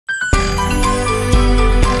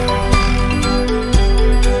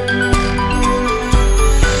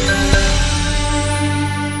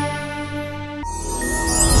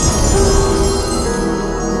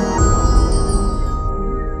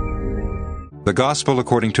The Gospel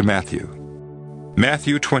according to Matthew.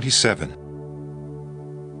 Matthew 27.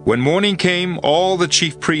 When morning came, all the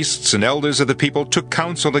chief priests and elders of the people took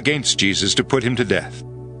counsel against Jesus to put him to death.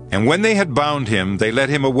 And when they had bound him, they led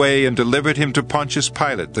him away and delivered him to Pontius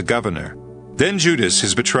Pilate, the governor. Then Judas,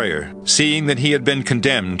 his betrayer, seeing that he had been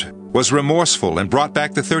condemned, was remorseful and brought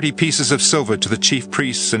back the 30 pieces of silver to the chief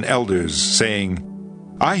priests and elders, saying,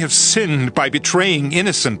 "I have sinned by betraying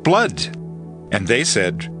innocent blood." And they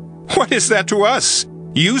said, "What is that to us?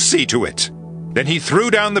 You see to it." Then he threw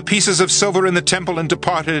down the pieces of silver in the temple and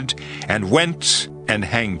departed, and went and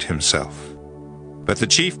hanged himself. But the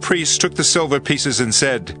chief priests took the silver pieces and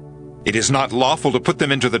said, "It is not lawful to put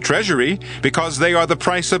them into the treasury, because they are the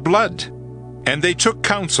price of blood." And they took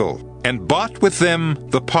counsel, and bought with them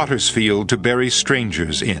the potter's field to bury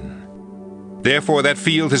strangers in. Therefore that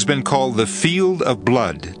field has been called the field of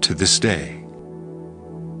blood to this day.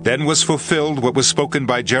 Then was fulfilled what was spoken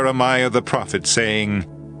by Jeremiah the prophet, saying,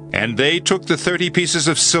 "And they took the 30 pieces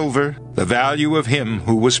of silver, the value of him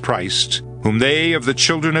who was priced, whom they of the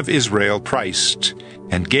children of Israel priced,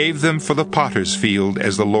 and gave them for the potter's field,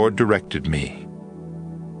 as the Lord directed me."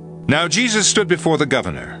 Now Jesus stood before the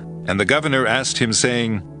governor, and the governor asked him,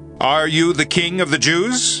 saying, "Are you the king of the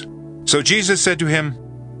Jews?" So Jesus said to him,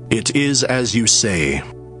 "It is as you say."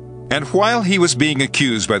 And while he was being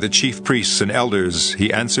accused by the chief priests and elders,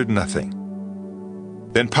 he answered nothing.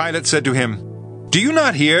 Then Pilate said to him, "Do you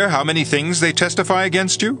not hear how many things they testify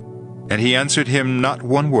against you?" And he answered him not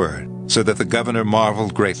one word, so that the governor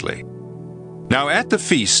marveled greatly. Now at the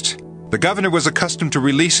feast, the governor was accustomed to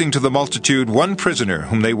releasing to the multitude one prisoner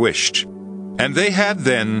whom they wished. And they had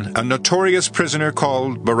then a notorious prisoner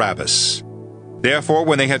called Barabbas. Therefore,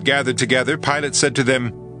 when they had gathered together, Pilate said to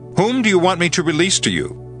them, "Whom do you want me to release to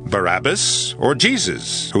you, Barabbas or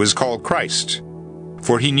Jesus, who is called Christ?"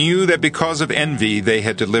 For he knew that because of envy they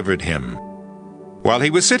had delivered him. While he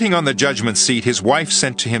was sitting on the judgment seat, his wife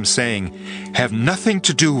sent to him, saying, "Have nothing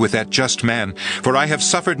to do with that just man, for I have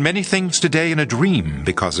suffered many things today in a dream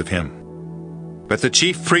because of him." But the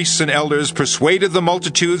chief priests and elders persuaded the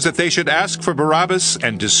multitudes that they should ask for Barabbas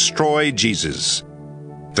and destroy Jesus.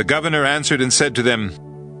 The governor answered and said to them,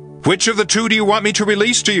 "Which of the two do you want me to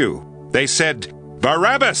release to you?" They said,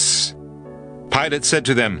 "Barabbas." Pilate said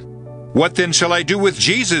to them, "What then shall I do with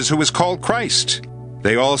Jesus, who is called Christ?"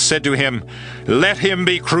 They all said to him, "Let him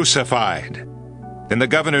be crucified." Then the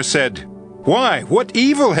governor said, "Why, what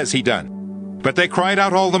evil has he done?" But they cried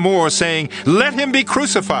out all the more, saying, "Let him be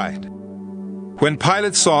crucified." When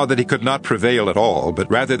Pilate saw that he could not prevail at all, but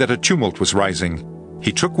rather that a tumult was rising,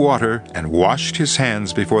 he took water and washed his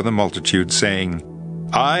hands before the multitude, saying,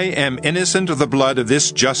 "I am innocent of the blood of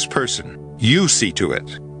this just person. You see to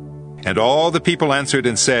it." And all the people answered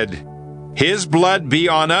and said, "His blood be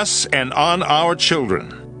on us and on our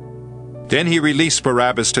children." Then he released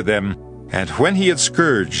Barabbas to them, and when he had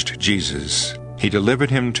scourged Jesus, he delivered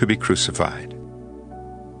him to be crucified.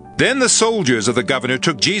 Then the soldiers of the governor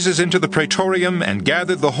took Jesus into the praetorium and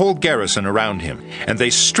gathered the whole garrison around him, and they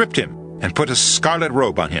stripped him and put a scarlet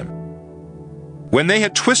robe on him. When they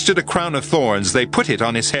had twisted a crown of thorns, they put it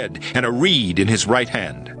on his head, and a reed in his right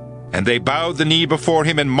hand. And they bowed the knee before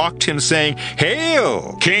him and mocked him, saying,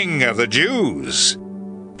 "Hail, King of the Jews!"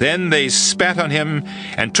 Then they spat on him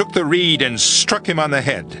and took the reed and struck him on the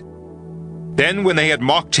head. Then when they had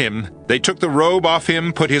mocked him, they took the robe off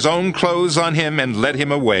him, put his own clothes on him, and led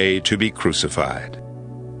him away to be crucified.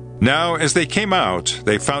 Now as they came out,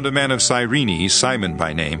 they found a man of Cyrene, Simon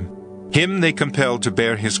by name. Him they compelled to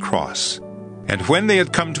bear his cross. And when they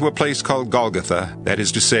had come to a place called Golgotha, that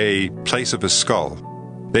is to say, place of a skull,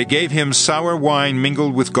 they gave him sour wine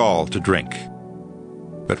mingled with gall to drink.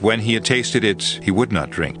 But when he had tasted it, he would not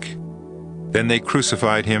drink. Then they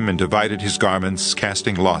crucified him and divided his garments,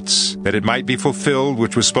 casting lots, that it might be fulfilled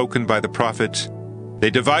which was spoken by the prophet, "They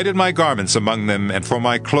divided my garments among them, and for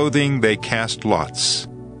my clothing they cast lots."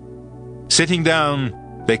 Sitting down,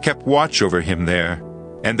 they kept watch over him there,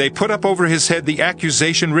 and they put up over his head the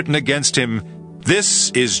accusation written against him,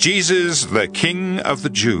 "This is Jesus, the King of the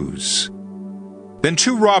Jews." Then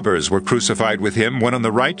 2 robbers were crucified with him, one on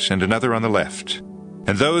the right and another on the left.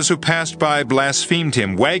 And those who passed by blasphemed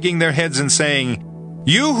him, wagging their heads and saying,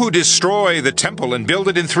 "You who destroy the temple and build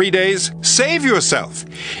it in 3 days, save yourself.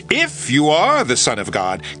 If you are the Son of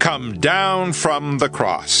God, come down from the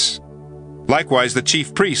cross." Likewise the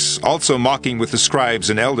chief priests, also mocking with the scribes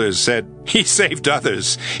and elders, said, "He saved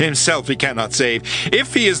others. Himself he cannot save.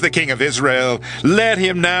 If he is the King of Israel, let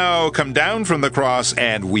him now come down from the cross,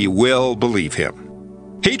 and we will believe him.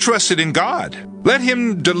 He trusted in God. Let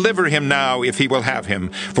him deliver him now if he will have him,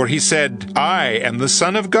 for he said, 'I am the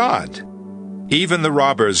Son of God.' Even the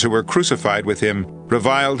robbers who were crucified with him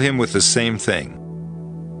reviled him with the same thing.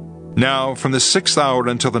 Now from the 6th hour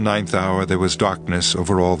until the 9th hour there was darkness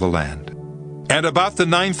over all the land. And about the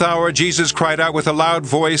 9th hour Jesus cried out with a loud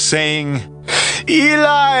voice, saying,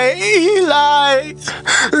 Eli, Eli,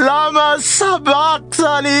 lama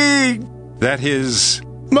sabachthani. That is,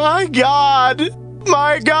 My God,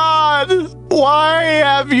 why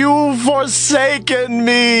have you forsaken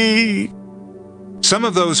me? some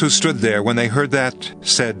of those who stood there when they heard that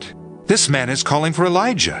said, This man is calling for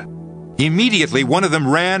Elijah. Immediately one of them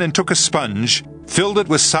ran and took a sponge, filled it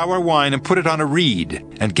with sour wine, and put it on a reed,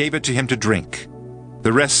 and gave it to him to drink.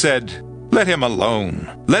 The rest said, Let him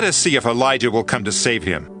alone. Let us see if Elijah will come to save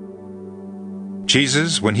him.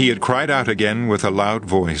 Jesus, when he had cried out again with a loud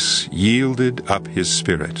voice, yielded up his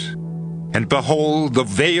spirit. And behold, the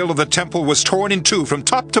veil of the temple was torn in two from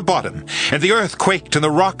top to bottom, and the earth quaked, and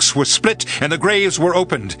the rocks were split, and the graves were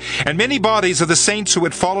opened. And many bodies of the saints who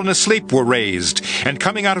had fallen asleep were raised. And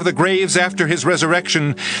coming out of the graves after his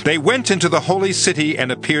resurrection, they went into the holy city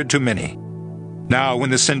and appeared to many. Now when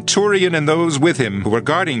the centurion and those with him who were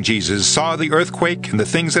guarding Jesus saw the earthquake and the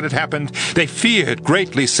things that had happened, they feared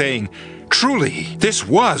greatly, saying, Truly, this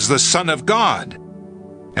was the Son of God.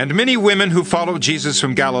 And many women who followed Jesus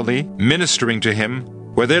from Galilee, ministering to him,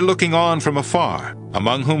 were there looking on from afar,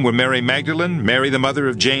 among whom were Mary Magdalene, Mary the mother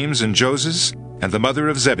of James and Joses, and the mother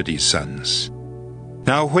of Zebedee's sons.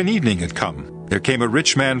 Now when evening had come, there came a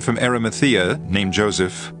rich man from Arimathea, named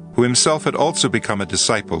Joseph, who himself had also become a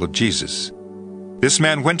disciple of Jesus. This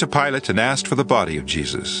man went to Pilate and asked for the body of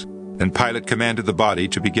Jesus. Then Pilate commanded the body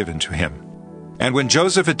to be given to him. And when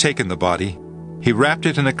Joseph had taken the body, he wrapped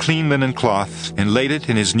it in a clean linen cloth, and laid it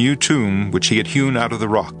in his new tomb which he had hewn out of the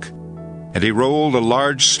rock. And he rolled a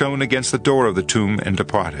large stone against the door of the tomb, and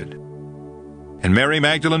departed. And Mary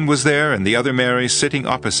Magdalene was there, and the other Mary sitting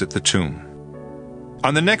opposite the tomb.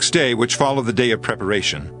 On the next day, which followed the day of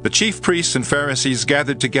preparation, the chief priests and Pharisees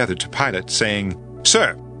gathered together to Pilate, saying,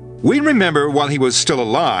 Sir, we remember while he was still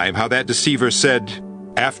alive how that deceiver said,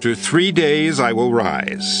 After 3 days I will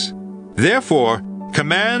rise. Therefore,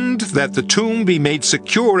 command that the tomb be made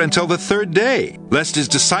secure until the 3rd day, lest his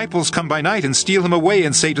disciples come by night and steal him away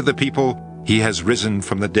and say to the people, He has risen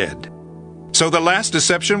from the dead. So the last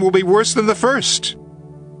deception will be worse than the first.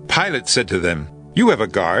 Pilate said to them, You have a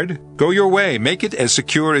guard. Go your way, make it as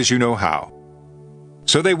secure as you know how.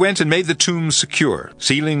 So they went and made the tomb secure,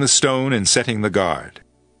 sealing the stone and setting the guard.